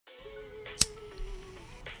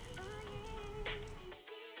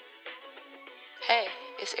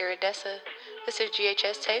is Iridessa. This is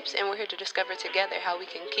GHS Tapes, and we're here to discover together how we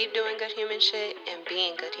can keep doing good human shit and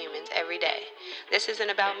being good humans every day. This isn't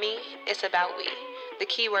about me, it's about we. The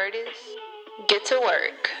key word is get to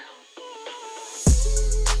work.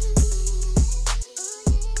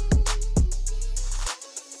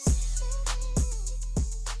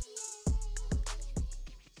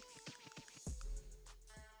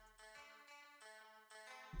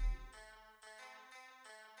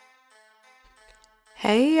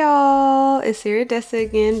 Hey y'all, it's Iridessa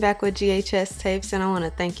again, back with GHS Tapes, and I want to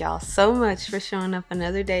thank y'all so much for showing up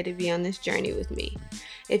another day to be on this journey with me.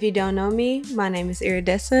 If you don't know me, my name is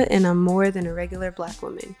Iridessa, and I'm more than a regular black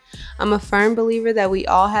woman. I'm a firm believer that we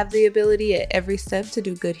all have the ability at every step to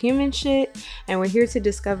do good human shit, and we're here to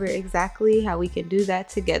discover exactly how we can do that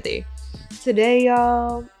together. Today,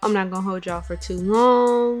 y'all, I'm not gonna hold y'all for too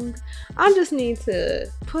long. I just need to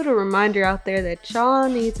put a reminder out there that y'all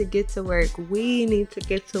need to get to work. We need to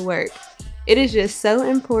get to work. It is just so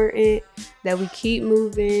important that we keep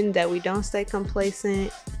moving, that we don't stay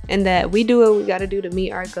complacent, and that we do what we gotta do to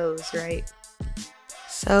meet our goals, right?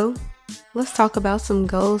 So, let's talk about some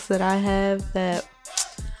goals that I have that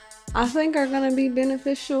I think are gonna be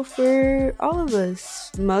beneficial for all of us,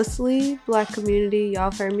 mostly black community.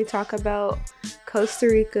 Y'all have heard me talk about Costa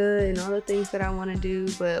Rica and all the things that I want to do,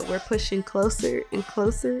 but we're pushing closer and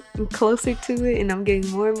closer and closer to it, and I'm getting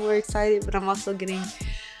more and more excited, but I'm also getting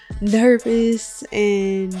nervous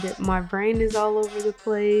and my brain is all over the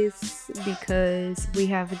place because we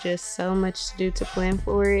have just so much to do to plan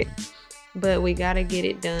for it, but we gotta get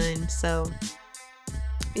it done. So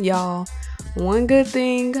y'all, one good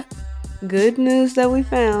news that we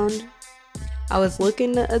found, I was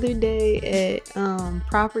looking the other day at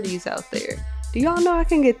properties out there. Do y'all know I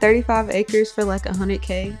can get 35 acres for like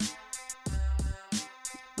 $100K?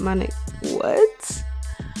 What?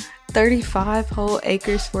 35 whole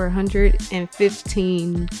acres for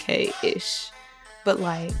 115K ish. But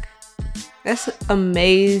like, that's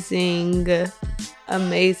amazing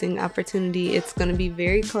opportunity. It's gonna be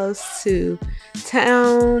very close to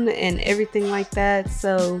town and everything like that,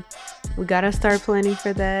 so we gotta start planning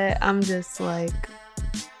for that. I'm just like,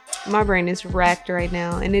 my brain is racked right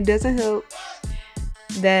now, and it doesn't help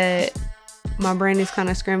that my brain is kind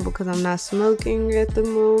of scrambled because I'm not smoking at the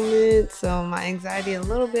moment, so my anxiety a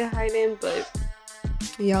little bit heightened. But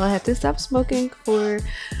y'all, I have to stop smoking for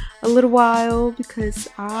a little while because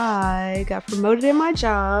I got promoted in my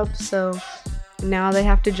job, so now they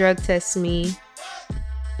have to drug test me,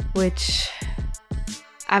 which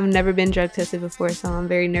I've never been drug tested before, so I'm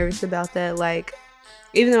very nervous about that. Like,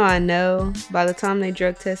 even though I know by the time they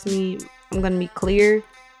drug test me, I'm gonna be clear,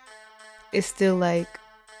 it's still like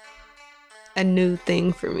a new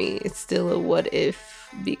thing for me. It's still a what if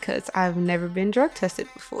because I've never been drug tested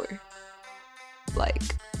before. Like,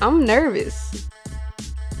 I'm nervous.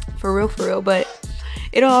 For real, but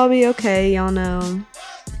it'll all be okay, y'all know.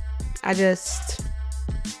 I just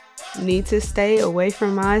need to stay away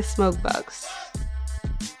from my smoke box.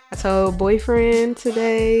 I told boyfriend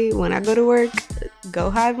today, when I go to work, go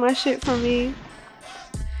hide my shit from me.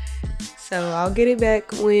 So I'll get it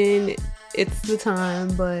back when it's the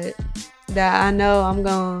time, but that I know I'm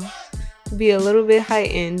gonna be a little bit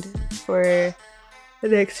heightened for the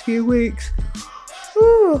next few weeks.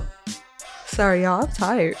 Whew. Sorry y'all, I'm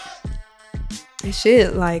tired.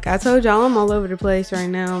 Shit, like I told y'all, I'm all over the place right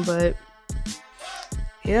now, but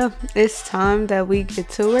yeah, it's time that we get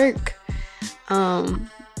to work.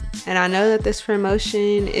 And I know that this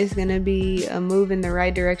promotion is gonna be a move in the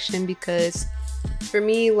right direction because for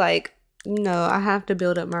me, like, you know, I have to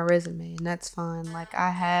build up my resume, and that's fine. Like,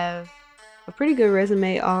 I have a pretty good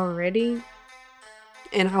resume already,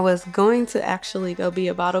 and I was going to actually go be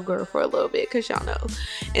a bottle girl for a little bit because y'all know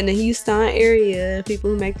in the Houston area,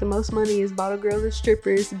 people who make the most money is bottle girls and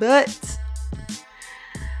strippers, but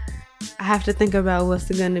I have to think about what's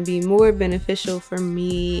going to be more beneficial for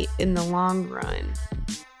me in the long run.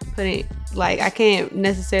 I can't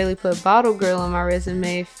necessarily put bottle girl on my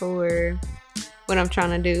resume for what I'm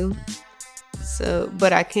trying to do. So,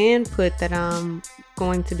 but I can put that I'm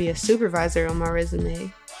going to be a supervisor on my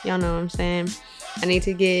resume. Y'all know what I'm saying? I need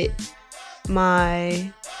to get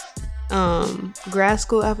my grad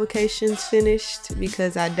school applications finished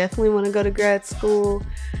because I definitely want to go to grad school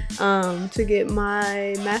to get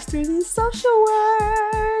my master's in social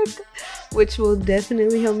work, which will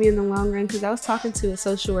definitely help me in the long run because I was talking to a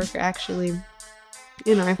social worker actually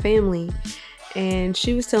in our family, and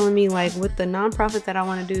she was telling me, like, with the nonprofit that I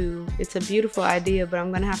want to do, it's a beautiful idea, but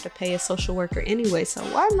I'm gonna have to pay a social worker anyway, so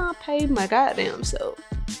why not pay my goddamn self?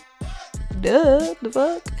 Duh, the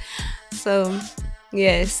fuck. So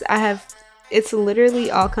yes, I have it's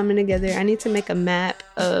literally all coming together. I need to make a map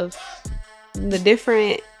of the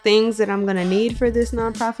different things that I'm going to need for this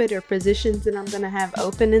nonprofit, or positions that I'm going to have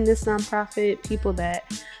open in this nonprofit, people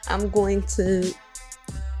that I'm going to,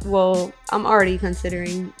 well, I'm already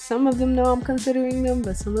considering. Some of them know I'm considering them,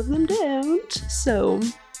 but some of them don't. So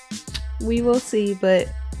we will see. But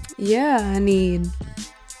yeah,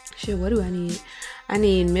 what do I need? I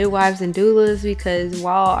need midwives and doulas, because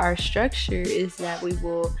while our structure is that we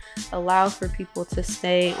will allow for people to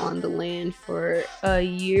stay on the land for a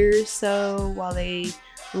year or so while they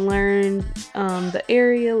learn the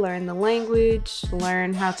area, learn the language,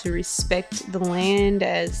 learn how to respect the land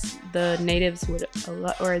as the natives would,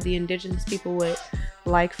 or the indigenous people would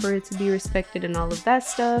like for it to be respected, and all of that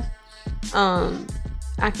stuff.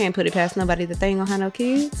 I can't put it past nobody that they ain't gonna have no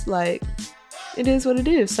kids. Like, it is what it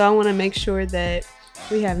is. So I want to make sure that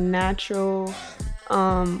we have natural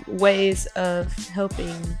ways of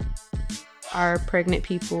helping our pregnant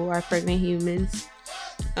people, our pregnant humans,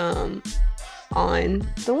 on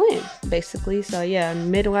the land, basically. So yeah,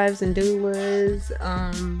 midwives and doulas.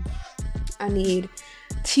 I need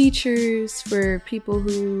teachers for people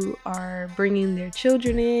who are bringing their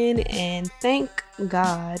children in, and thank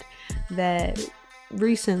God that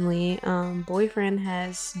recently boyfriend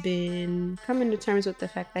has been coming to terms with the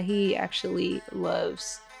fact that he actually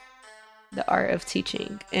loves the art of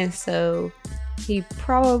teaching, and so he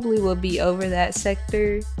probably will be over that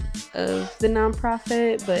sector of the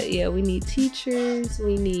nonprofit. But yeah, we need teachers,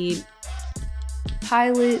 we need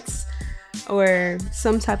pilots, or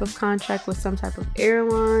some type of contract with some type of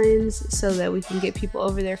airlines, so that we can get people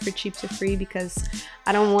over there for cheap to free, because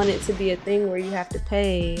I don't want it to be a thing where you have to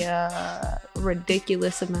pay a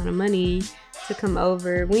ridiculous amount of money to come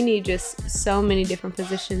over. We need just so many different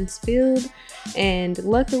positions filled, and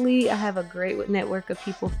luckily I have a great network of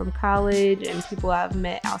people from college and people I've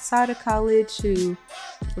met outside of college who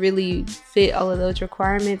really fit all of those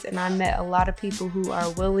requirements. And I met a lot of people who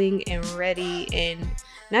are willing and ready, and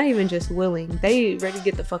not even just willing, they ready to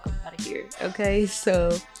get the fuck up out of here. Okay,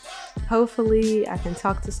 so hopefully I can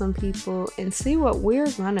talk to some people and see what we're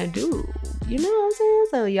gonna do. You know what I'm saying?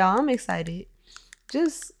 So y'all, I'm excited.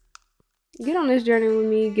 Just get on this journey with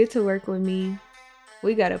me, get to work with me.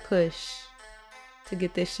 We gotta push to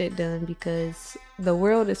get this shit done, because the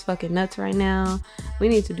world is fucking nuts right now. We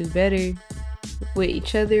need to do better with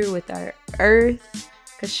each other, with our earth,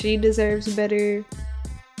 because she deserves better.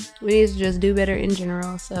 We need to just do better in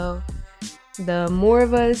general. So the more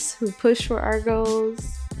of us who push for our goals,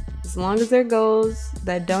 as long as they're goals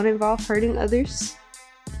that don't involve hurting others,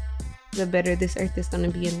 the better this earth is going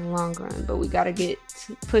to be in the long run. But we got to get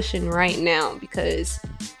pushing right now, because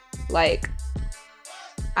like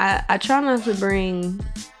I try not to bring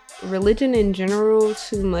religion in general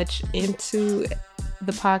too much into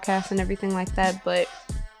the podcast and everything like that, but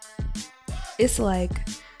it's like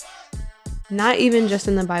not even just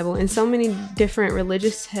in the Bible, in so many different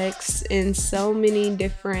religious texts, in so many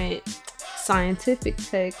different scientific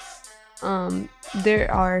texts,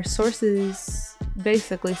 there are sources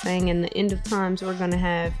basically saying in the end of times we're gonna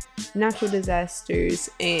have natural disasters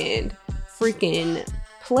and freaking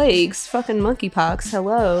plagues, fucking monkeypox,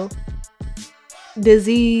 hello,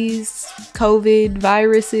 disease,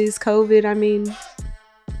 COVID, I mean,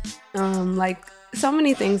 like so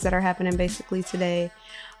many things that are happening basically today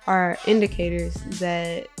are indicators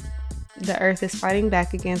that the earth is fighting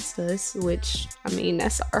back against us, which, I mean,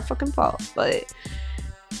 that's our fucking fault, but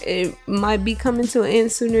it might be coming to an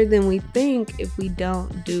end sooner than we think if we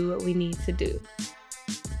don't do what we need to do.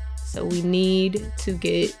 So we need to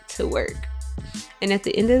get to work. And at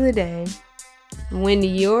the end of the day, when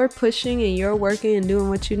you're pushing and you're working and doing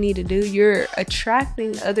what you need to do, you're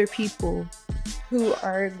attracting other people who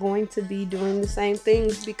are going to be doing the same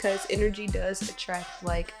things, because energy does attract.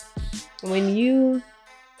 Like when you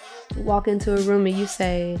walk into a room and you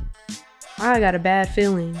say, I got a bad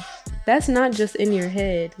feeling, that's not just in your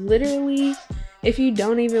head. Literally, if you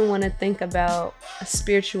don't even want to think about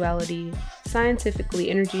spirituality, scientifically,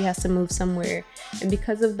 energy has to move somewhere. And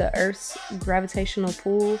because of the earth's gravitational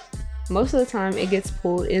pull, most of the time it gets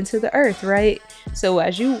pulled into the earth, right? So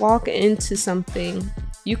as you walk into something,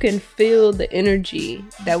 you can feel the energy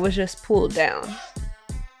that was just pulled down.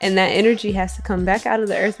 And that energy has to come back out of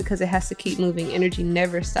the earth because it has to keep moving. Energy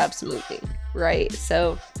never stops moving, right?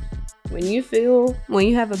 So when you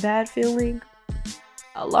have a bad feeling,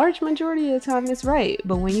 a large majority of the time it's right.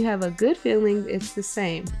 But when you have a good feeling, it's the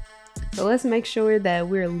same. So let's make sure that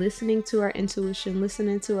we're listening to our intuition,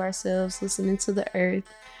 listening to ourselves, listening to the earth,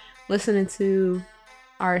 listening to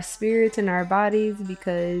our spirits and our bodies,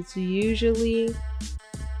 because usually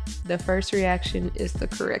the first reaction is the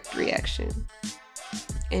correct reaction.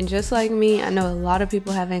 And just like me, I know a lot of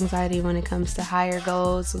people have anxiety when it comes to higher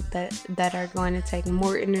goals that are going to take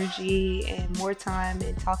more energy and more time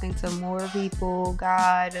and talking to more people,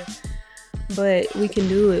 God. But we can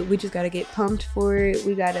do it. We just got to get pumped for it.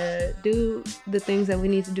 We got to do the things that we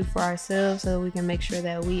need to do for ourselves so we can make sure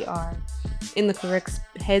that we are in the correct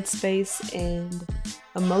headspace and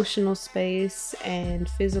emotional space and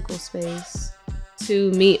physical space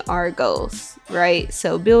to meet our goals, right?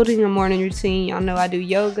 So building a morning routine, y'all know I do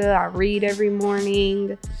yoga, I read every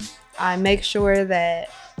morning, I make sure that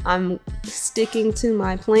I'm sticking to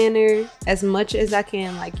my planner as much as I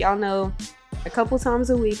can. Like, y'all know, a couple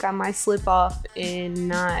times a week I might slip off and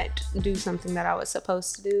not do something that I was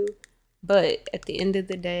supposed to do, but at the end of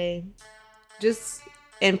the day,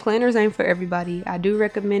 and planners ain't for everybody. I do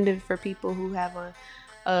recommend it for people who have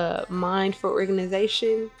a mind for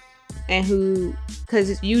organization, and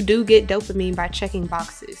because you do get dopamine by checking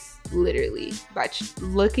boxes, literally by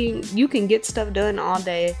looking. You can get stuff done all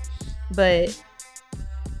day, but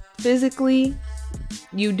physically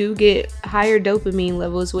you do get higher dopamine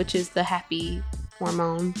levels, which is the happy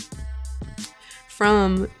hormone,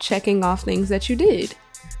 from checking off things that you did.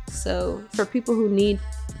 So for people who need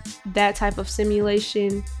that type of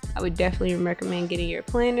simulation, I would definitely recommend getting your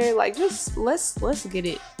planner. Like, just let's get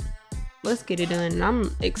it done. And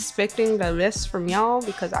I'm expecting the best from y'all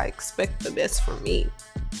because I expect the best from me.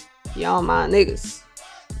 Y'all my niggas,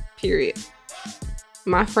 period.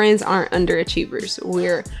 My friends aren't underachievers.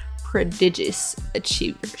 We're prodigious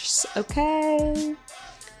achievers, okay?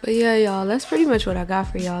 But yeah, y'all, that's pretty much what I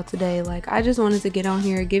got for y'all today. Like, I just wanted to get on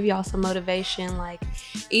here, give y'all some motivation. Like,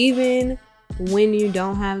 even when you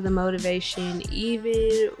don't have the motivation,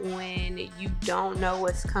 even when you don't know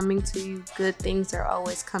what's coming to you, good things are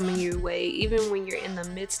always coming your way. Even when you're in the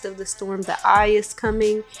midst of the storm, the eye is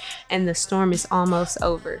coming and the storm is almost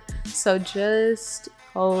over. So just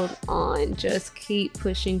hold on, just keep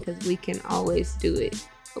pushing, because we can always do it,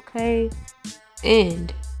 okay?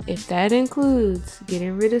 And if that includes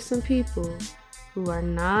getting rid of some people who are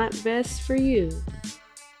not best for you,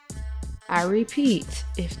 I repeat,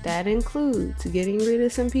 if that includes getting rid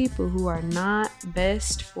of some people who are not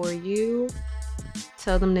best for you,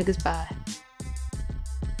 tell them niggas bye.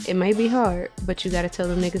 It may be hard, but you gotta tell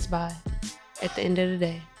them niggas bye at the end of the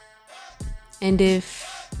day. And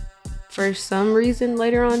if for some reason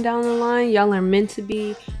later on down the line y'all are meant to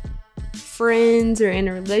be friends or in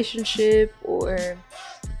a relationship or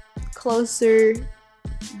closer,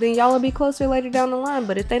 then y'all will be closer later down the line.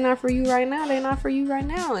 But if they're not for you right now, they're not for you right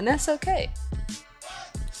now, and that's okay.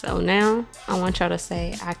 So now I want y'all to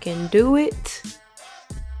say, I can do it.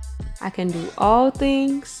 I can do all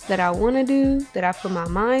things that I want to do, that I put my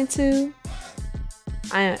mind to.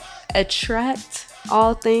 I attract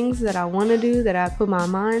all things that I want to do, that I put my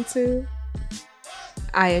mind to.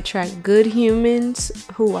 I attract good humans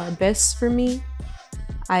who are best for me.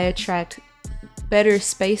 I attract better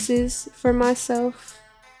spaces for myself.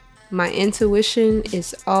 My intuition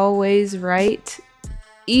is always right,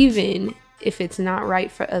 even if it's not right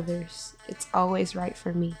for others. It's always right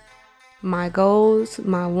for me. My goals,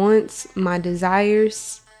 my wants, my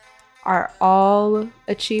desires are all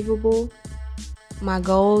achievable. My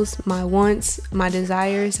goals, my wants, my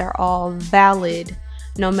desires are all valid,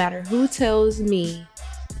 no matter who tells me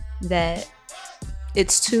that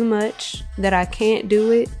it's too much, that I can't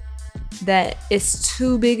do it, that it's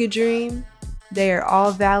too big a dream. They are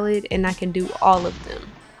all valid and I can do all of them.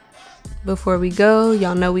 Before we go,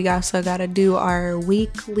 y'all know we also gotta do our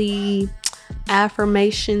weekly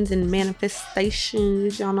affirmations and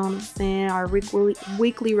manifestations. Y'all know what I'm saying? Our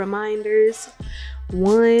weekly reminders.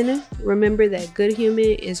 1, remember that good human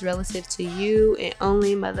is relative to you and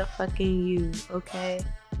only motherfucking you, okay?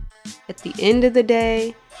 At the end of the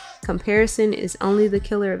day, comparison is only the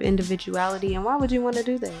killer of individuality. And why would you want to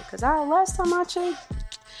do that? Because last time I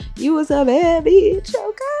checked, you was a bad bitch,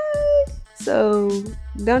 okay? So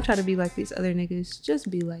don't try to be like these other niggas. Just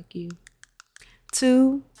be like you.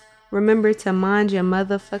 2, remember to mind your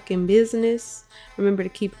motherfucking business. Remember to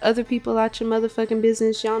keep other people out your motherfucking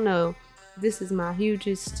business. Y'all know this is my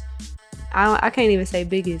hugest, I can't even say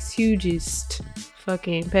biggest, hugest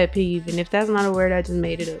fucking pet peeve. And if that's not a word, I just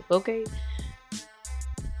made it up, okay?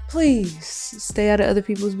 Please stay out of other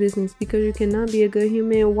people's business, because you cannot be a good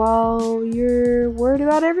human while you're worried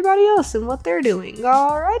about everybody else and what they're doing.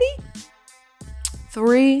 Alrighty?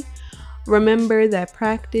 3, remember that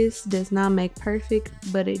practice does not make perfect,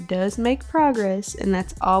 but it does make progress, and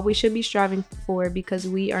that's all we should be striving for, because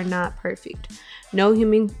we are not perfect. No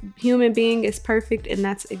human being is perfect, and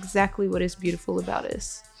that's exactly what is beautiful about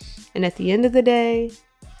us. And at the end of the day,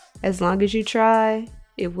 As long as you try,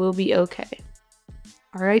 it will be okay.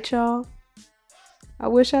 All right, y'all. I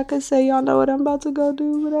wish I could say y'all know what I'm about to go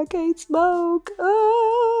do, but I can't smoke.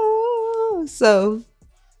 Oh. So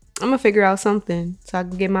I'm gonna figure out something so I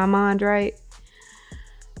can get my mind right.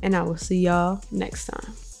 And I will see y'all next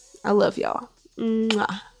time. I love y'all.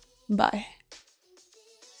 Mwah. Bye.